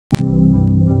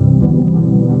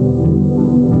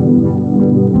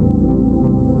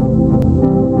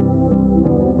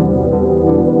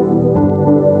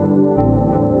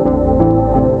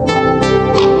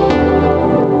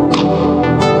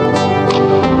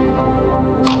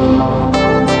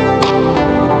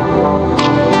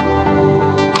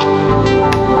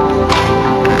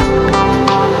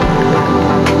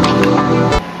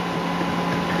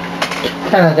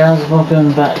Hello guys,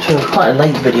 welcome back to quite a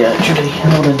late video actually.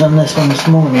 I would have done this one this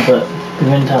morning but we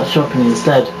went out shopping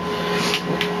instead.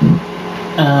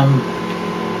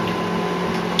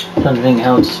 Trying to think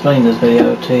how to explain this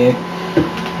video to you.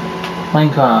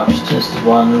 Minecraft just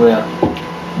one we're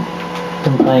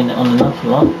playing it on an awful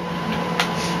lot.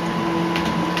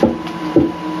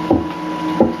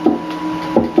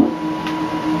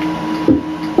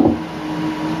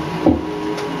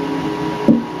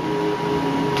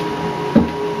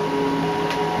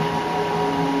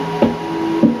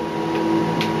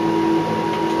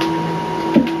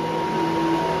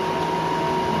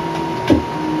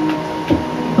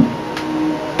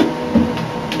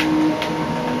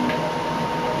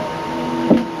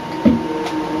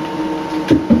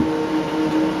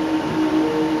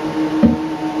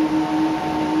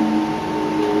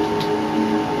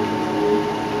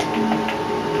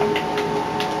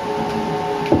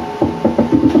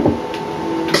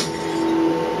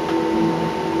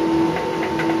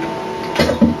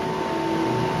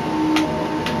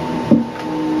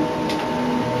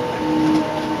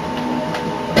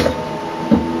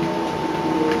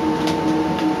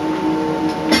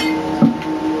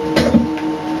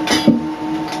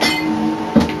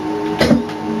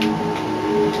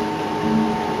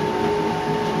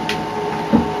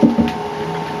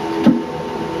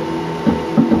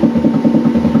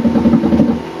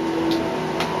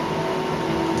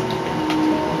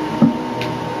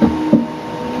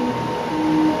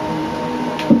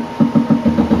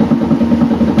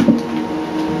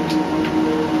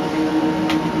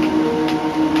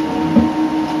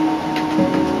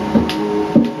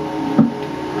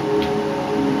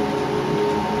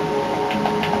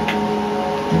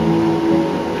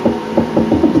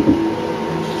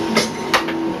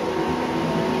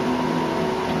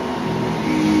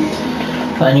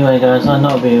 But anyway guys, I'm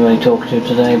not being very talkative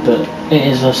today, but it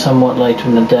is somewhat later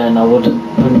in the day and I wouldn't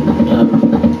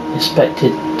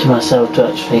expected to myself to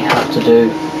actually have to do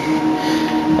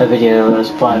a video as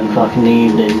 5 o'clock in the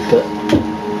evening, but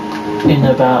in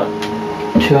about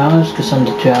 2 hours, just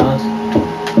under 2 hours,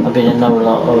 I've been in another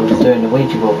lot of doing the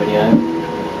Ouija board video.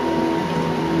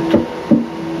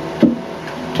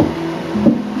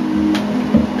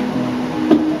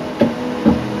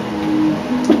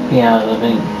 Yeah, I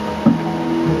think.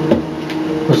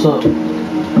 What sort of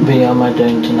video am I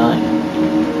doing tonight?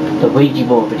 The Ouija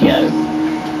board video.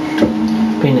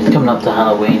 Being it's coming up to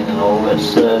Halloween and all,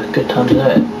 it's a good time to do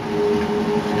it.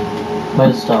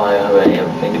 Most of the time I really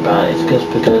ever think about it is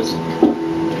just because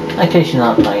occasionally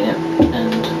I'm playing it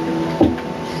and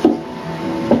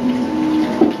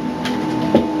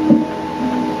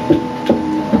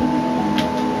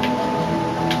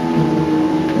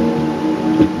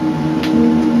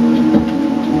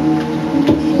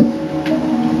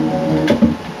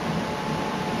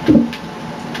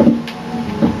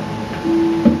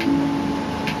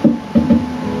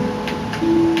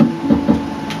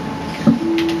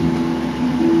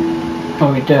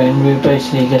what we're doing, we're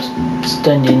basically just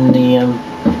extending the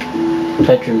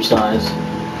bedroom size.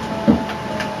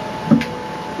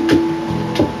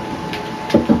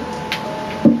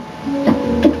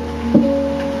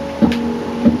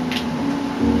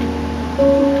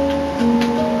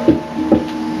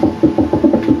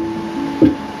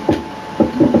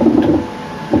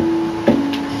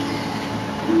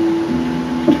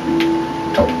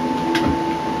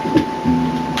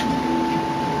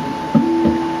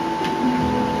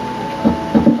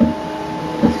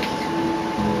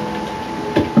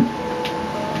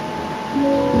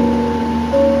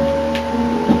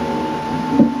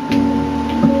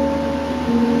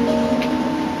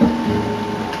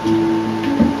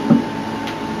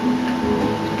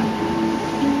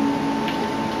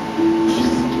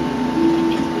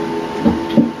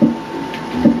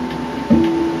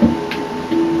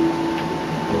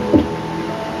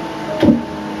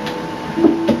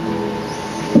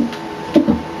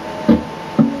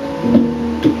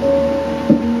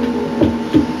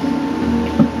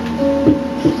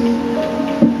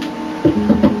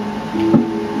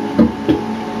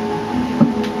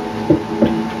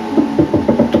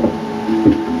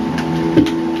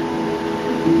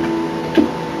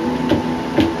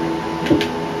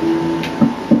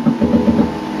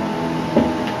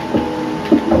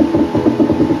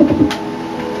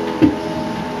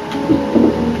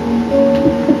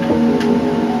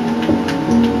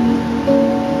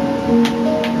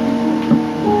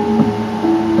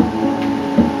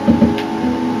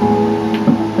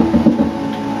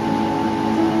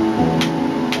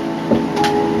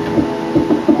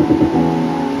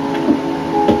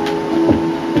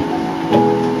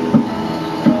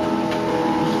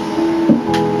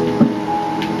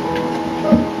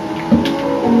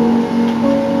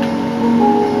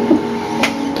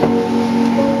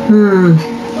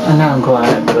 I know I'm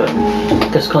quiet, but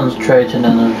just concentrating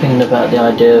and I'm thinking about the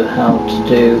idea of how to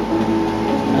do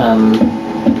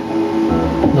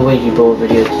the Ouija board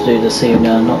video to do this evening.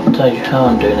 I'm not told you how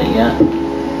I'm doing it yet,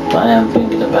 but I am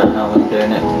thinking about how I'm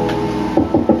doing it.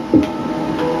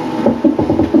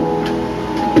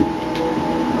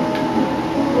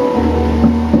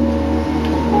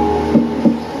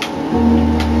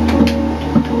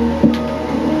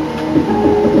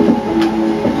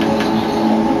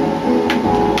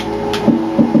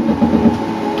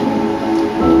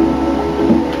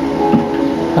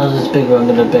 How's this big one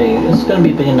going to be? It's going to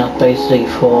be big enough basically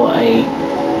for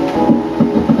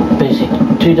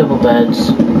basically 2 double beds,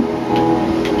 and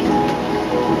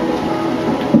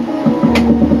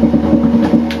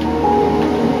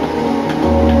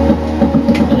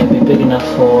it'll be big enough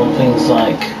for things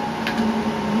like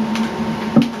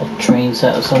a train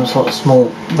set or some sort of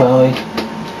small railway.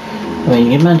 I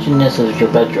mean, you imagine this as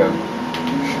your bedroom.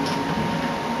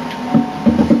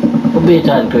 It'll be a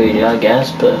tad greedy, I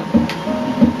guess, but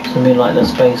something like the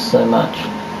space so much.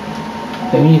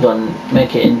 Maybe you got to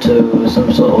make it into some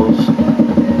sort of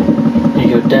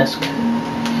your desk,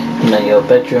 you know, your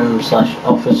bedroom slash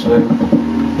office room.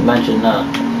 Imagine that.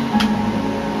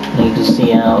 And you can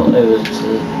see out over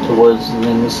to the woods and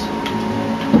things.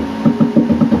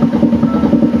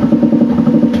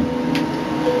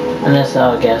 And that's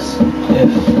how, I guess, if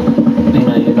you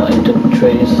know you're not into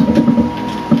trees.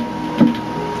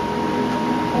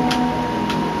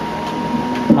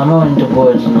 I'm more into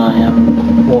woods than I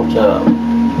am water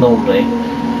normally,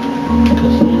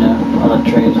 because, you know, I like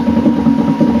trees.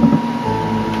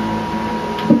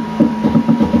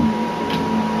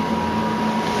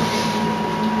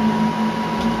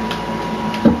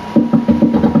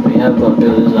 We have got to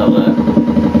build this out there,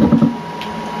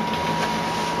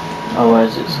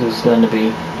 otherwise it's going to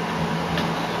be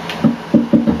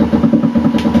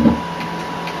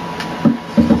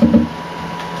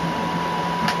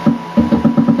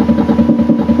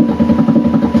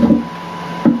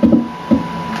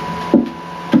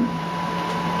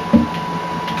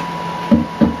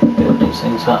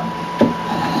things up.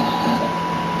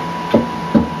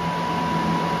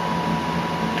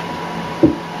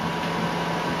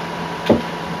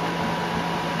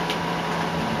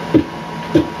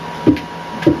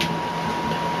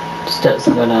 Steps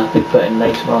I'm going to have to be put in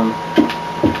later on.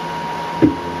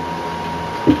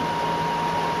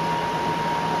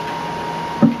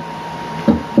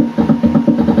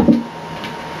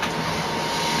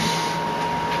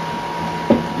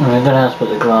 And we're going to have to put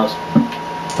the glass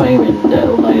frame in there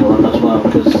later on as well,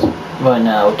 because right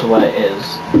now, the way it is,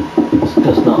 it's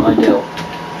just not ideal.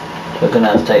 So we're going to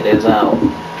have to take these out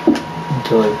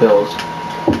until we build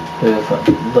the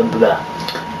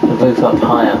roof up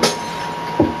higher.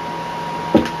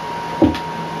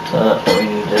 So that's what we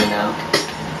need to do now.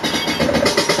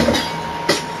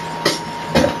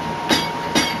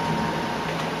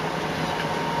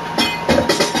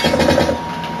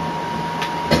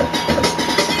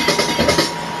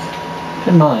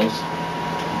 Good noise.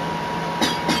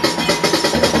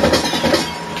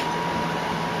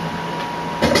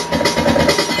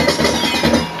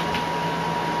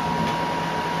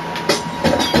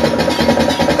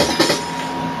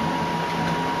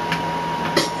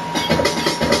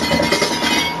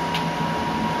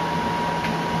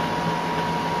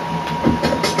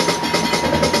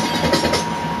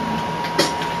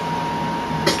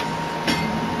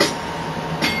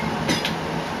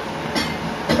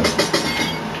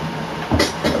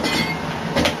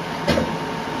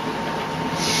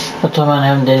 What time am I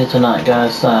having dinner tonight,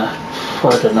 guys? I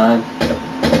don't know.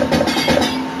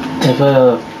 If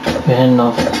we're heading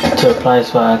off to a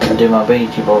place where I can do my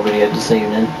Ouija board video this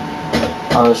evening,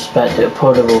 I expect it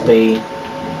probably will be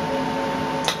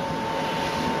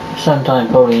sometime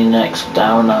probably in the next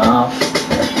hour and a half,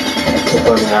 so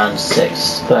probably around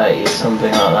 6:30,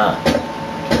 something like that.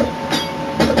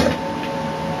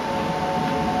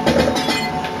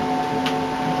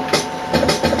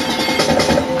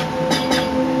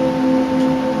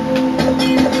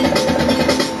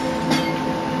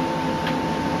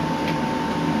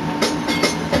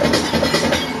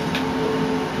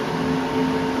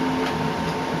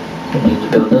 We need to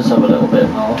build this up a little bit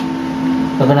more.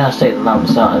 We're going to have to take the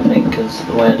lamps out, I think, because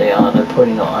the way they are, they're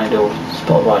probably not ideal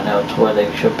spot right now to where they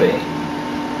should be.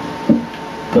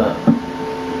 But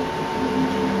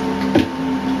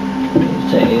we need to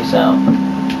take these out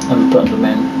and put them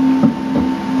in.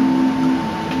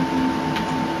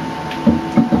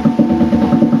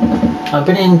 I've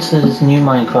been into this new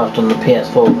Minecraft on the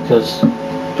ps4 because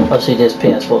obviously this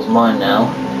ps4 is mine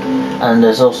now, and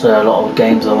there's also a lot of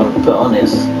games I want to put on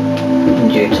this. in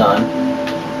due time.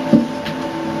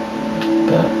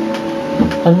 But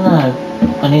I don't know.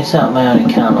 I need to set up my own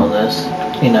account on this,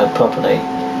 you know, properly,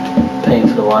 paying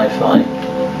for the Wi-Fi.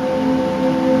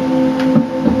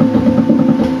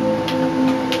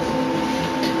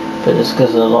 But it's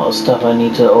because there's a lot of stuff I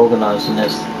need to organise in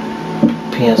this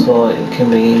ps4. It can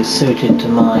be suited to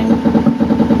my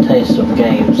taste of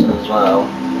games as well.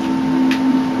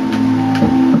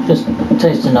 Just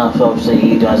taste enough, obviously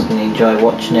you guys can enjoy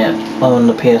watching it on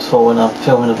the ps4 when I'm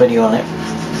filming a video on it.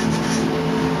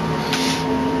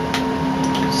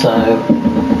 So,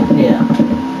 yeah.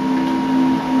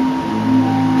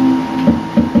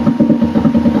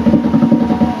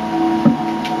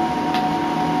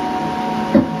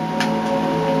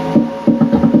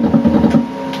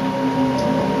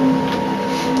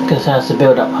 Because it has to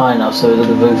build up high enough so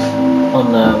the roof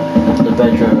on the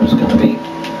bedroom is going to be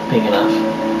big enough.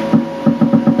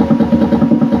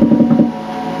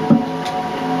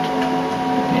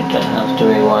 You don't have to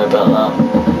really worry about that.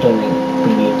 Don't think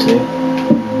we need to.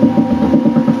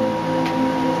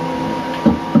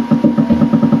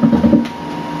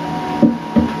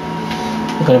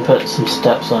 I'm going to put some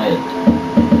steps on it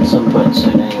at some point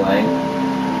soon anyway.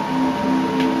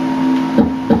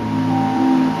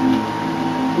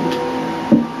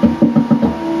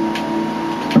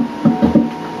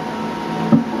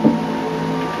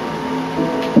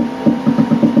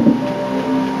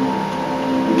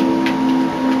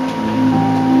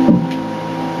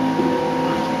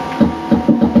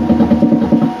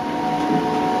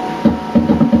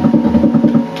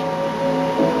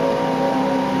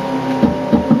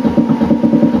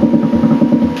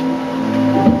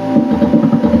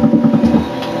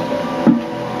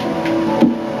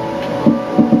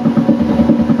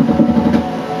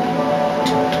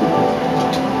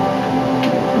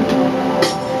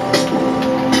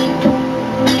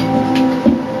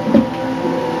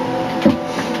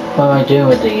 What I do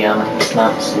with the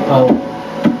lamps? Well,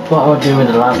 what I'll do with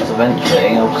the lamps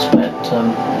eventually, I'll expect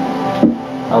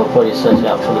I'll probably set it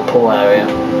up for the pool area,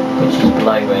 which is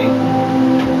below me.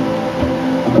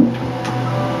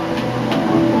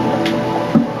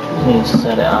 Just need to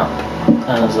set it up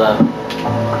as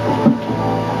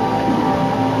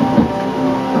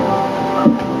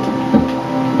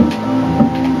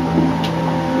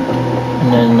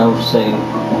and then obviously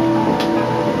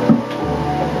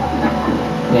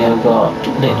we have got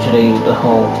literally the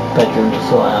whole bedroom to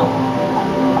sort out.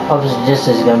 Obviously this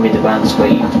is going to be the grand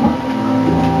suite.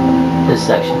 This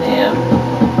section here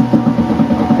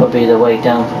will be the way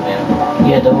down from here.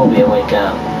 Yeah, there will be a way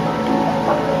down.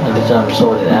 I just haven't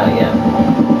sorted it out yet.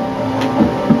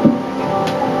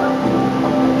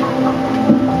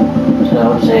 So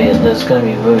obviously there's going to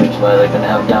be rooms where they're going to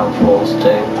have downfalls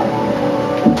too.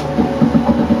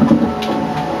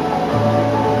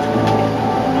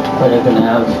 Where they're going to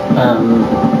have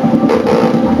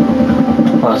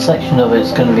well, a section of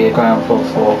it's going to be a ground floor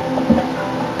for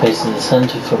basically the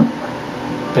centre for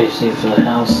basically for the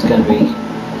house. It's going to be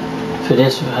for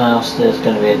this house. There's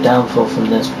going to be a downfall from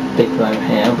this big room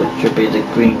here, which should be the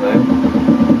green room,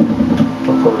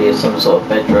 or probably some sort of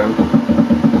bedroom.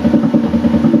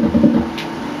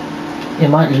 It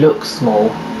might look small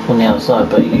from the outside,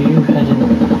 but you head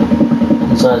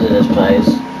inside of this place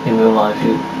in real life,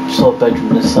 you saw a bedroom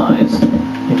this size,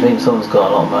 you think someone's got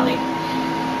a lot of money.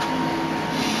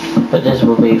 But this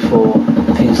will be for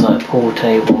things like pool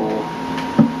table,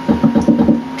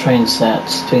 train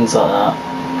sets, things like that.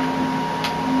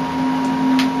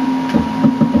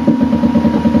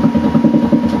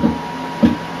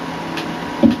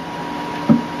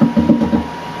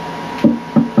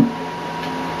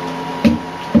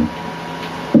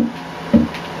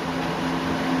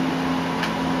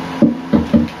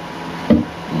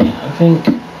 I think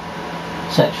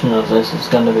section of this is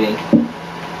going to be